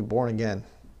 I'm going to be born again.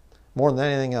 More than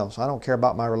anything else. I don't care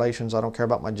about my relations. I don't care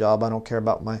about my job. I don't care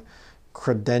about my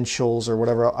credentials or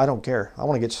whatever. I don't care. I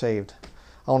want to get saved.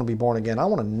 I want to be born again. I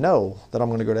want to know that I'm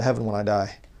going to go to heaven when I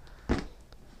die.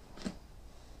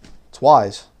 It's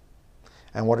wise.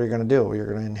 And what are you going to do? You're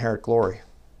going to inherit glory.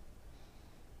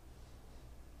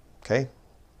 Okay?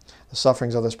 The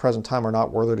sufferings of this present time are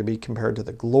not worthy to be compared to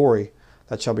the glory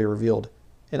that shall be revealed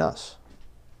in us.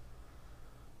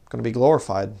 Going to be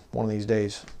glorified one of these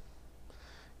days.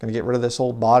 Going to get rid of this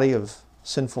old body of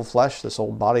sinful flesh, this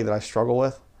old body that I struggle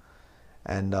with,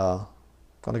 and going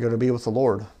to go to be with the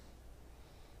Lord.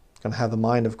 Going to have the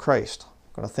mind of Christ.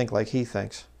 Going to think like He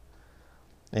thinks.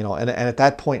 You know, and at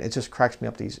that point, it just cracks me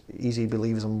up, these easy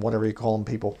believism, whatever you call them,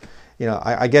 people. You know,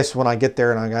 I guess when I get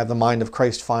there and I have the mind of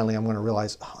Christ finally, I'm going to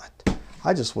realize, oh,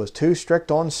 I just was too strict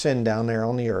on sin down there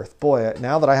on the earth. Boy,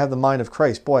 now that I have the mind of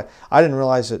Christ, boy, I didn't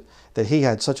realize that He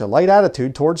had such a light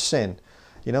attitude towards sin.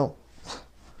 You know,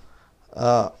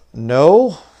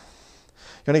 no.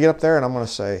 I'm going to get up there and I'm going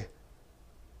to say,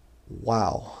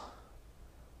 wow,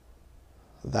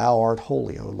 Thou art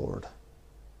holy, O Lord.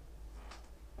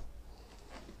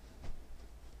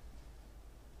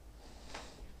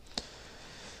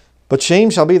 But shame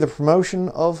shall be the promotion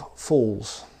of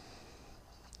fools.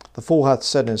 The fool hath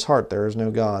said in his heart, there is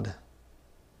no God.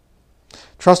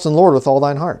 Trust in the Lord with all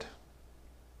thine heart.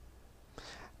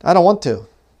 I don't want to.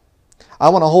 I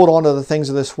want to hold on to the things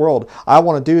of this world. I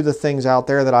want to do the things out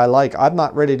there that I like. I'm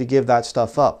not ready to give that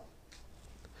stuff up.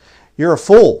 You're a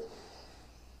fool.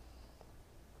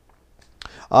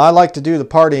 I like to do the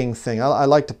partying thing. I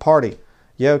like to party.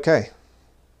 Yeah, okay.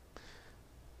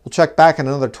 We'll check back in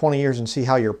another 20 years and see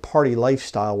how your party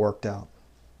lifestyle worked out.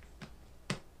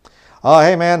 Oh,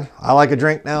 hey man, I like a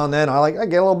drink now and then. I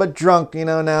get a little bit drunk, you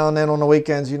know, now and then on the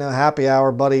weekends, you know, happy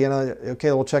hour, buddy, you know.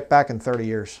 Okay, we'll check back in 30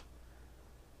 years.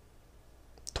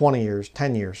 20 years,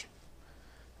 10 years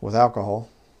with alcohol.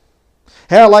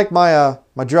 Hey, I like my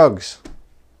drugs.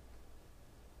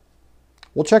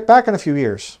 We'll check back in a few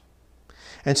years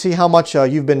and see how much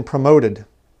you've been promoted.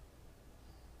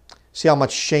 See how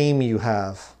much shame you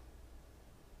have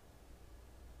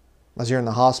as you're in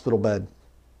the hospital bed.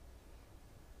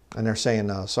 And they're saying,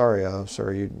 sorry,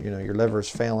 sir, you know, your liver's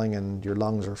failing and your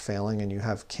lungs are failing and you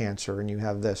have cancer and you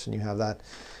have this and you have that.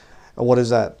 What is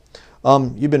that?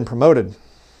 You've been promoted,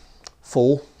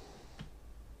 fool.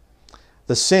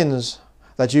 The sins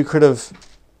that you could have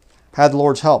had the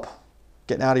Lord's help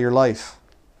getting out of your life.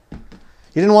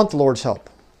 You didn't want the Lord's help.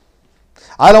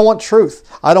 I don't want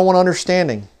truth. I don't want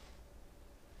understanding.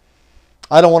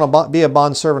 I don't want to be a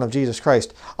bondservant of Jesus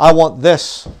Christ. I want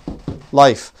this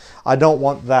life. I don't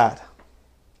want that.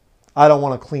 I don't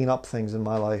want to clean up things in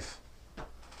my life.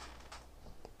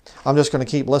 I'm just going to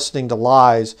keep listening to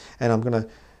lies, and I'm going to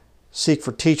seek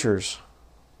for teachers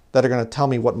that are going to tell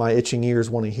me what my itching ears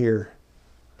want to hear.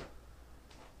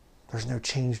 There's no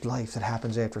changed life that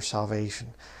happens after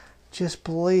salvation. Just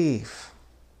believe.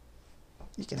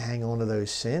 You can hang on to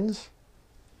those sins.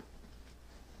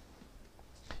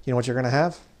 You know what you're going to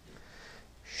have?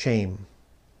 Shame.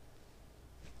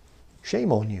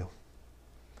 Shame on you.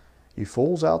 You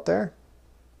fools out there.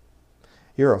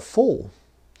 You're a fool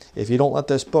if you don't let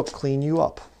this book clean you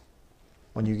up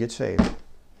when you get saved.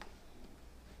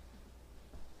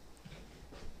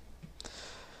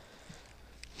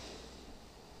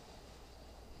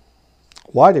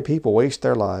 Why do people waste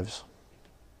their lives?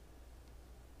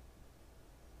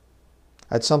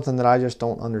 That's something that I just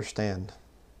don't understand.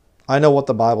 I know what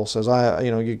the Bible says.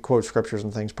 You quote scriptures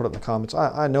and things, put it in the comments.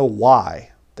 I know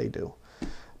why they do.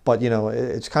 But, you know,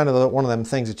 it's kind of one of them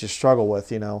things that you struggle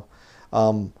with, you know.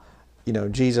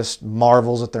 Jesus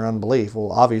marvels at their unbelief.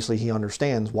 Well, obviously He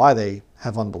understands why they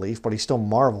have unbelief, but He still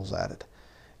marvels at it.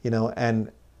 You know,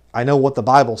 and I know what the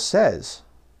Bible says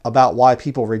about why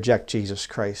people reject Jesus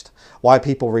Christ, why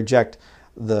people reject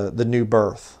the new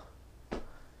birth.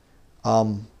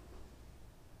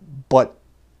 But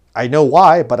I know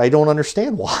why, but I don't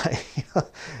understand why.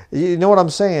 You know what I'm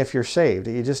saying? If you're saved,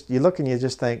 you look and you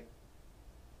just think,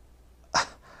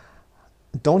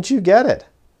 don't you get it?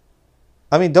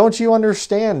 I mean, don't you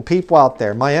understand, people out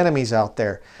there, my enemies out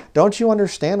there? Don't you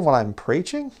understand what I'm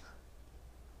preaching?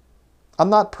 I'm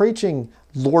not preaching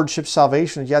lordship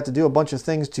salvation. You have to do a bunch of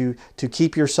things to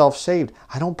keep yourself saved.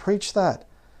 I don't preach that.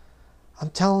 I'm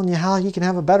telling you how you can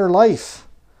have a better life.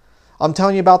 I'm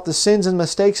telling you about the sins and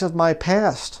mistakes of my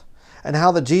past and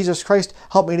how that Jesus Christ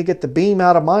helped me to get the beam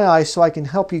out of my eye so I can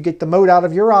help you get the mote out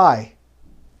of your eye.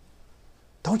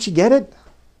 Don't you get it?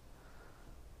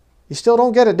 You still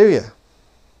don't get it, do you?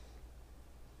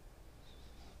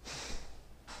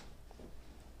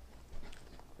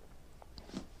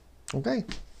 Okay.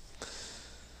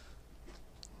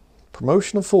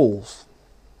 Promotion of fools.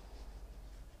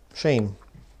 Shame.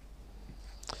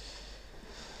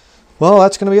 Well,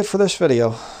 that's going to be it for this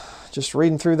video. Just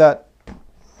reading through that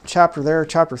chapter there,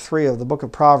 chapter 3 of the book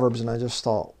of Proverbs, and I just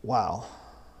thought, wow,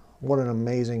 what an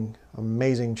amazing,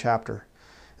 amazing chapter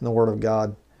in the Word of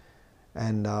God.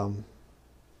 And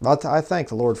I thank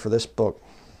the Lord for this book.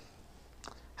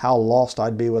 How lost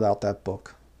I'd be without that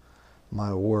book.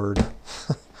 My word.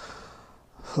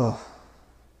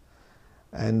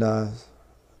 And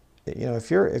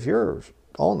if you're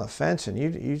on the fence and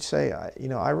you say,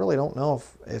 I really don't know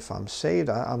if I'm saved.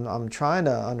 I'm trying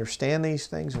to understand these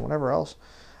things and whatever else.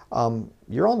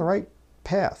 You're on the right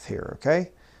path here.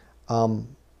 Okay.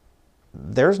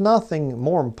 There's nothing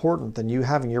more important than you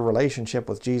having your relationship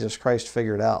with Jesus Christ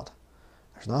figured out.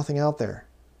 There's nothing out there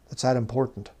that's that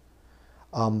important.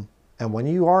 And when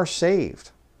you are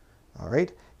saved, all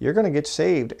right, you're going to get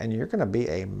saved and you're going to be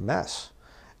a mess.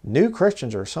 New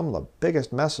Christians are some of the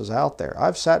biggest messes out there.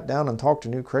 I've sat down and talked to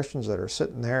new Christians that are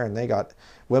sitting there and they got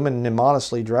women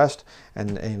immodestly dressed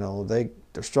and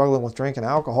they're struggling with drinking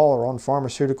alcohol or on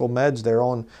pharmaceutical meds.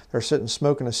 They're sitting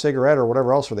smoking a cigarette or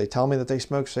whatever else, or they tell me that they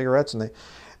smoke cigarettes, and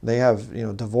they have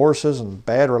divorces and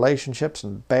bad relationships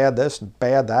and bad this and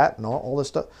bad that and all this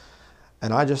stuff.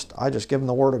 And I just give them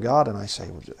the Word of God and I say,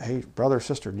 hey, brother,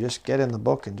 sister, just get in the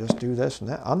book and just do this and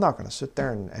that. I'm not going to sit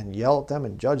there and yell at them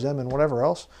and judge them and whatever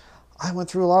else. I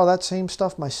went through a lot of that same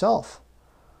stuff myself.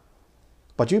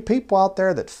 But you people out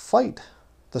there that fight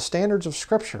the standards of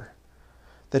Scripture,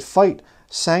 that fight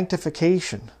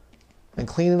sanctification and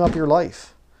cleaning up your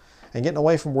life and getting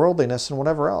away from worldliness and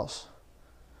whatever else.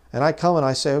 And I come and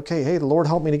I say, okay, hey, the Lord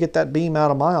help me to get that beam out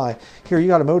of my eye. Here, you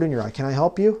got a mote in your eye. Can I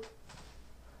help you?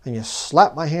 And you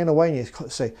slap my hand away and you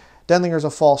say, Denlinger's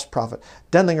a false prophet.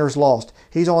 Denlinger's lost.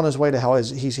 He's on his way to hell.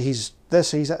 He's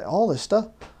this, he's that, all this stuff.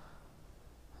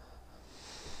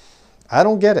 I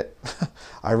don't get it.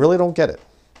 I really don't get it.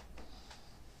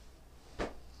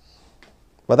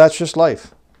 But that's just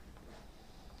life.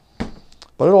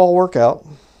 But it'll all work out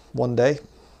one day.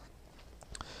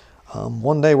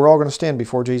 One day we're all going to stand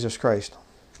before Jesus Christ.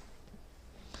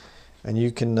 And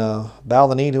you can bow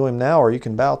the knee to Him now, or you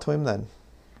can bow to Him then.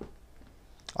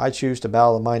 I choose to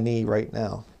bow my knee right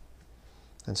now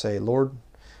and say, Lord,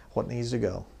 what needs to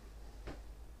go?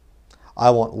 I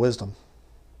want wisdom.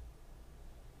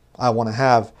 I want to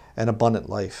have an abundant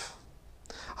life.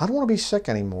 I don't want to be sick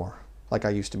anymore like I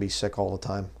used to be sick all the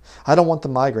time. I don't want the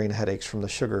migraine headaches from the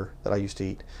sugar that I used to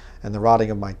eat and the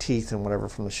rotting of my teeth and whatever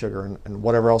from the sugar and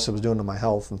whatever else it was doing to my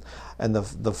health and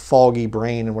the foggy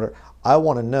brain and whatever. I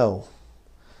want to know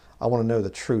the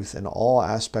truth in all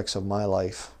aspects of my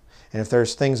life. And if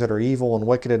there's things that are evil and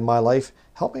wicked in my life,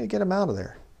 help me to get them out of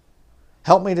there.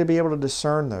 Help me to be able to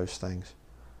discern those things.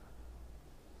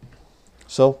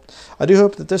 So I do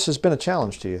hope that this has been a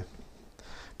challenge to you.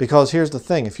 Because here's the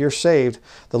thing, if you're saved,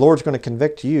 the Lord's going to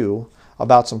convict you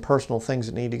about some personal things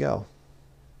that need to go.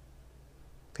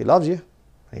 If He loves you,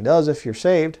 and He does if you're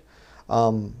saved,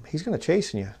 He's going to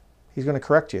chasten you. He's going to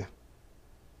correct you.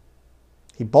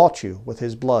 He bought you with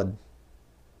His blood.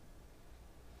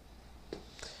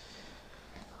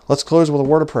 Let's close with a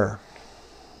word of prayer.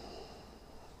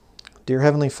 Dear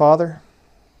Heavenly Father,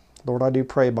 Lord, I do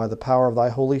pray by the power of Thy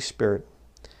Holy Spirit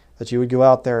that You would go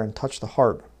out there and touch the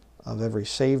heart of every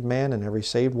saved man and every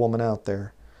saved woman out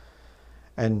there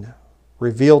and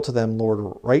reveal to them,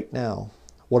 Lord, right now,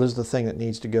 what is the thing that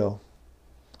needs to go,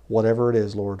 whatever it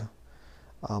is, Lord.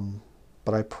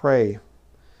 But I pray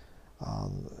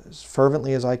as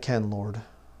fervently as I can, Lord,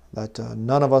 that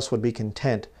none of us would be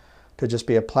content to just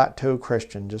be a plateau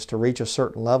Christian, just to reach a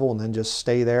certain level and then just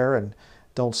stay there and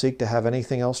don't seek to have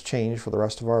anything else change for the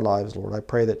rest of our lives, Lord. I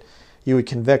pray that You would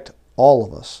convict all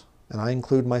of us, and I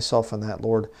include myself in that,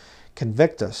 Lord.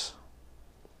 Convict us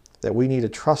that we need to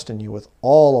trust in You with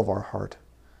all of our heart,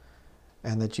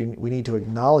 and that we need to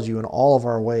acknowledge You in all of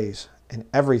our ways, in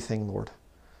everything, Lord.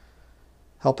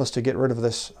 Help us to get rid of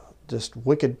this just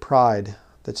wicked pride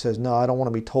that says, no, I don't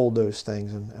want to be told those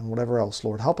things and whatever else,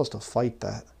 Lord. Help us to fight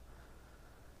that.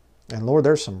 And Lord,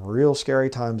 there's some real scary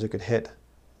times that could hit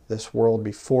this world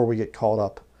before we get caught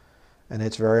up. And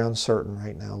it's very uncertain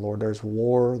right now, Lord. There's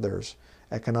war, there's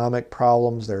economic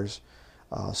problems, there's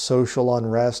social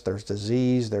unrest, there's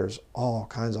disease, there's all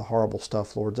kinds of horrible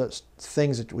stuff, Lord. That's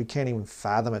things that we can't even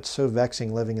fathom. It's so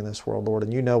vexing living in this world, Lord.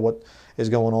 And You know what is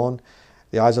going on.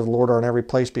 The eyes of the Lord are in every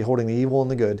place, beholding the evil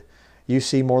and the good. You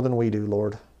see more than we do,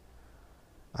 Lord.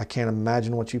 I can't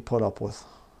imagine what You put up with.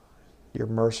 Your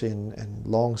mercy and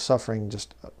long-suffering,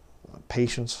 just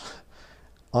patience,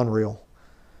 unreal.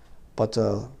 But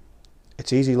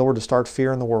it's easy, Lord, to start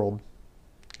fearing the world.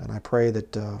 And I pray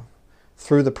that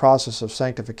through the process of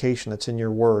sanctification that's in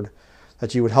Your Word,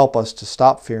 that You would help us to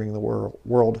stop fearing the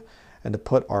world and to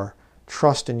put our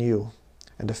trust in You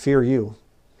and to fear You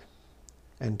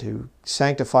and to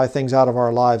sanctify things out of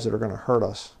our lives that are going to hurt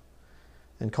us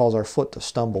and cause our foot to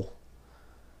stumble.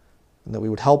 And that we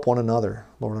would help one another,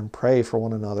 Lord, and pray for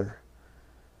one another.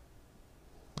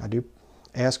 I do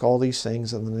ask all these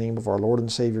things in the name of our Lord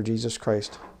and Savior, Jesus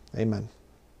Christ. Amen.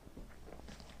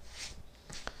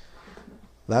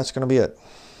 that's going to be it.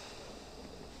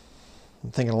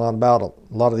 I'm thinking a lot about a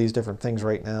lot of these different things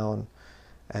right now,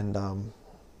 and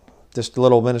just a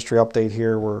little ministry update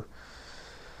here. We're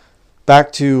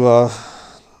back to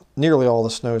nearly all the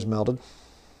snow's melted.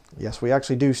 Yes, we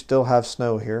actually do still have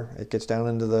snow here. It gets down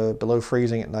into the below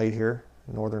freezing at night here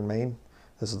in northern Maine.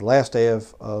 This is the last day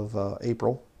of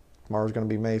April. Tomorrow's going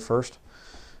to be May 1st.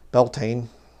 Beltane,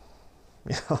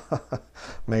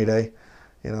 May Day,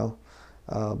 you know.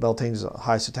 Beltane's a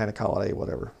high satanic holiday,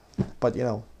 whatever. But, you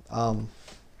know,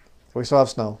 we still have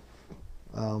snow.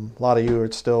 A lot of you,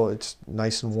 it's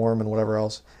nice and warm and whatever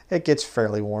else. It gets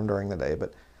fairly warm during the day,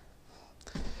 but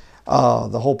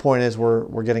the whole point is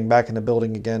we're getting back in the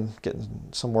building again, getting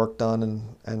some work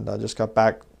done, and I just got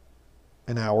back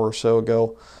an hour or so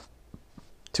ago,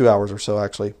 2 hours or so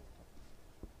actually,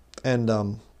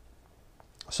 and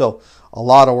so a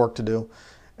lot of work to do,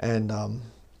 and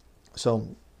so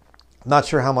not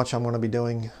sure how much I'm going to be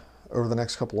doing over the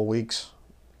next couple of weeks,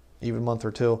 even month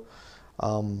or two.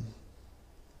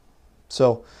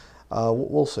 So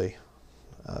we'll see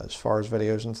as far as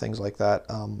videos and things like that.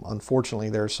 Unfortunately,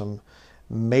 there's some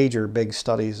major big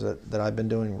studies that I've been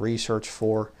doing research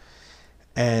for,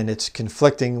 and it's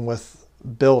conflicting with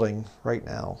building right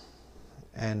now.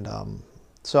 And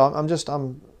so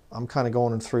I'm kind of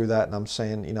going through that, and I'm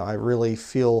saying, you know, I really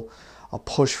feel a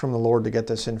push from the Lord to get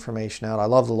this information out. I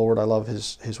love the Lord. I love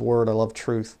His Word. I love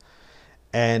truth.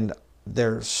 And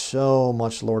there's so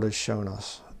much the Lord has shown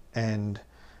us. And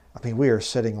I mean, we are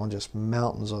sitting on just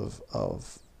mountains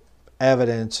of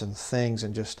evidence and things,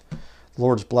 and just the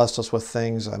Lord's blessed us with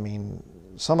things. I mean,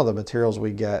 some of the materials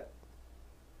we get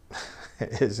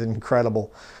is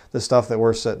incredible. The stuff that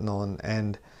we're sitting on,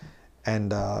 and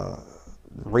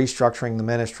restructuring the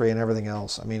ministry and everything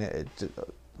else. I mean,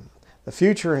 the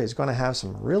future is going to have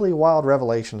some really wild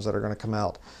revelations that are going to come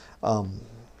out.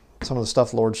 Some of the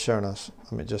stuff the Lord's shown us.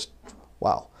 I mean, just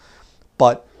wow.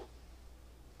 But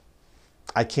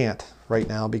I can't right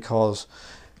now because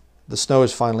the snow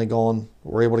is finally gone.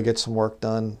 We're able to get some work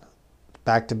done.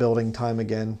 Back to building time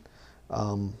again.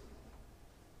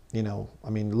 You know,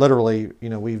 I mean, literally, you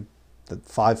know, we've the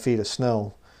 5 feet of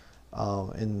snow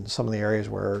in some of the areas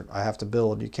where I have to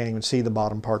build. You can't even see the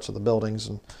bottom parts of the buildings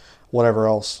and whatever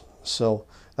else. So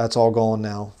that's all gone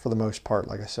now for the most part,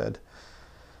 like I said.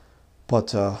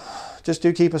 But just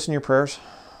do keep us in your prayers.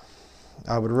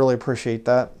 I would really appreciate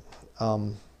that.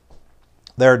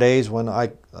 There are days when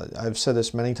I've said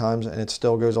this many times, and it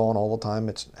still goes on all the time.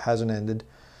 It hasn't ended.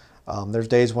 There's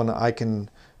days when I can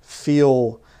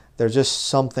feel there's just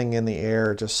something in the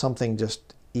air, just something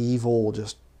just evil,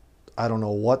 just I don't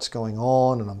know what's going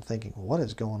on, and I'm thinking, what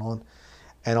is going on?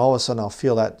 And all of a sudden I'll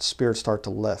feel that spirit start to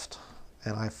lift.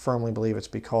 And I firmly believe it's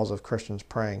because of Christians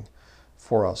praying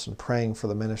for us and praying for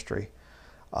the ministry.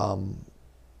 I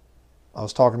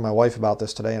was talking to my wife about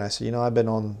this today, and I said, you know, I've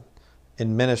been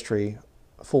in ministry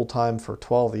full time for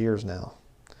 12 years now.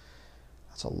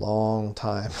 That's a long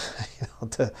time, you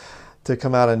know, to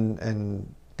come out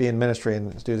and be in ministry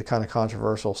and do the kind of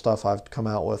controversial stuff I've come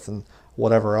out with and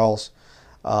whatever else.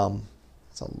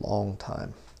 It's a long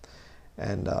time,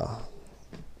 and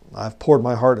I've poured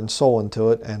my heart and soul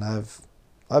into it, and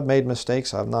I've made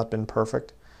mistakes. I've not been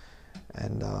perfect,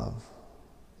 and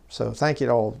so thank you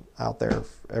to all out there,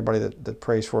 everybody that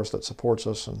prays for us, that supports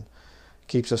us and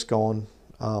keeps us going.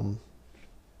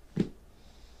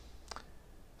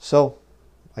 So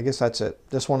I guess that's it.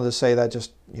 Just wanted to say that,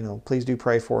 just, you know, please do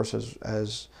pray for us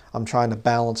as I'm trying to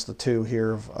balance the two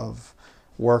here of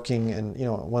working, and, you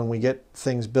know, when we get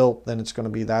things built, then it's going to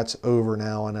be, that's over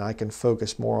now, and I can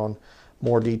focus more on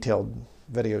more detailed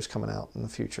videos coming out in the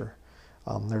future.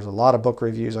 There's a lot of book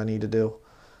reviews I need to do,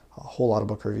 a whole lot of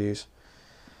book reviews,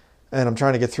 and I'm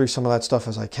trying to get through some of that stuff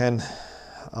as I can.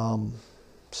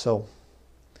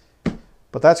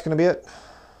 But that's going to be it.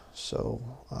 So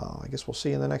I guess we'll see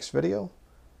you in the next video.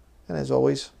 And as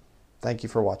always, thank you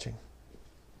for watching.